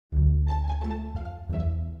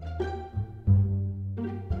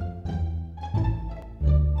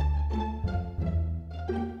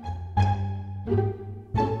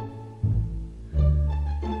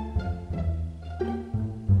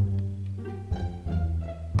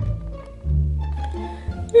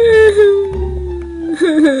Ah!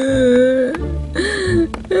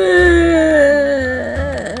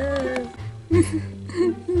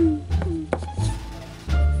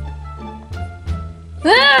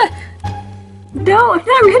 No, I'm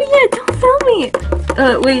not ready yet! Don't film me!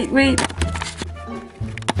 Wait.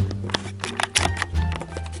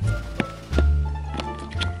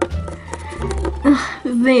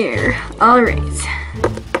 There. Alright.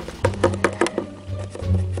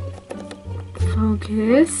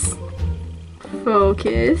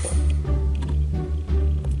 Focus.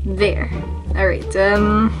 There. Alright,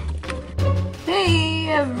 hey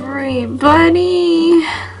everybody!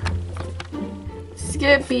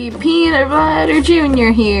 Skippy Peanut Butter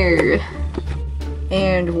Jr. here.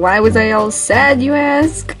 And why was I all sad, you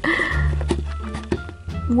ask?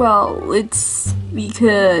 Well, it's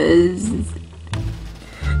because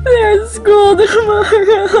there's school tomorrow.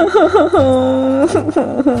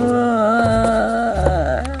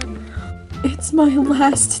 It's my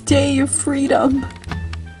last day of freedom.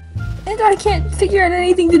 And I can't figure out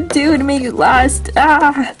anything to do to make it last.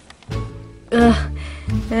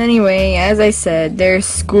 Anyway, as I said, there's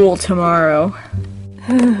school tomorrow.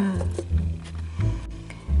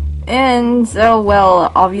 And so,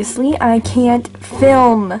 well, obviously I can't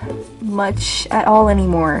film much at all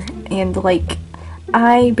anymore. And like,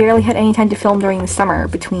 I barely had any time to film during the summer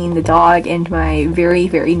between the dog and my very,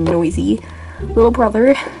 very noisy little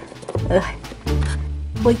brother.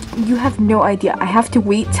 Like, you have no idea. I have to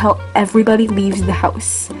wait till everybody leaves the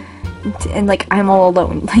house. And like, I'm all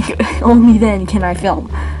alone. Like, only then can I film.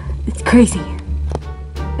 It's crazy.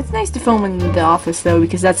 It's nice to film in the office though,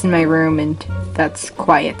 because that's in my room and that's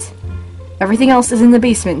quiet. Everything else is in the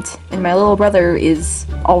basement, and my little brother is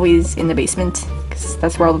always in the basement, because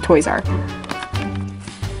that's where all the toys are.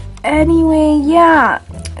 Anyway, yeah,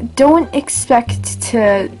 don't expect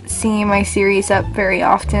to see my series up very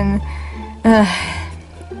often.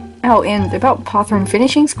 Oh, and about Pawthorn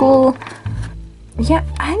Finishing School, yeah,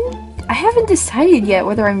 I haven't decided yet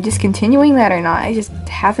whether I'm discontinuing that or not. I just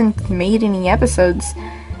haven't made any episodes.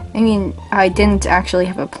 I mean, I didn't actually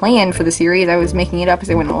have a plan for the series, I was making it up as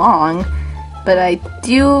I went along. But I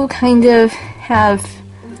do kind of have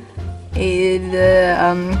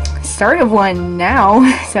the start of one now,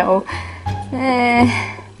 so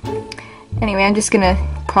anyway, I'm just gonna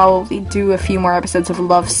probably do a few more episodes of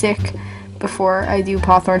Lovesick before I do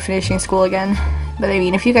Pawthorn Finishing School again. But I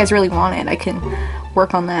mean, if you guys really want it, I can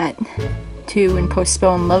work on that too and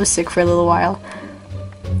postpone Lovesick for a little while.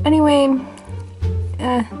 Anyway,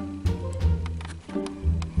 yeah.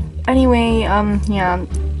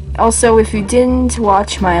 Also, if you didn't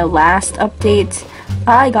watch my last update,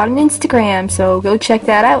 I got an Instagram, so go check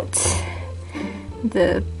that out.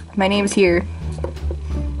 My name's here.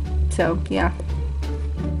 So, yeah.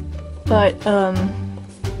 But,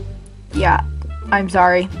 yeah, I'm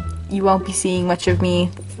sorry. You won't be seeing much of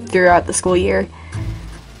me throughout the school year.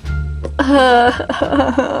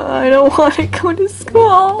 I don't want to go to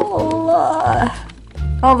school.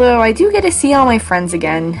 Although, I do get to see all my friends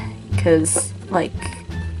again, because, like,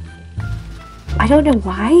 I don't know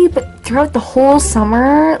why, but throughout the whole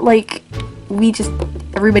summer, like,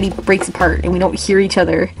 everybody breaks apart and we don't hear each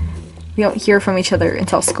other. We don't hear from each other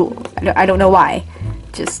until school. I don't know why.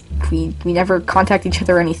 Just, we never contact each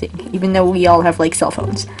other or anything, even though we all have, like, cell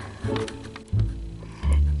phones.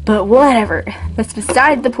 But whatever. That's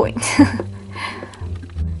beside the point.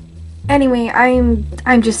 Anyway, I'm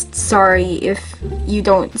just sorry if you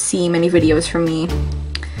don't see many videos from me.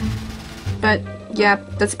 But, yeah,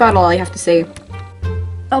 that's about all I have to say.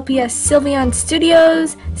 LPS Sylveon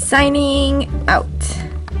Studios, signing out.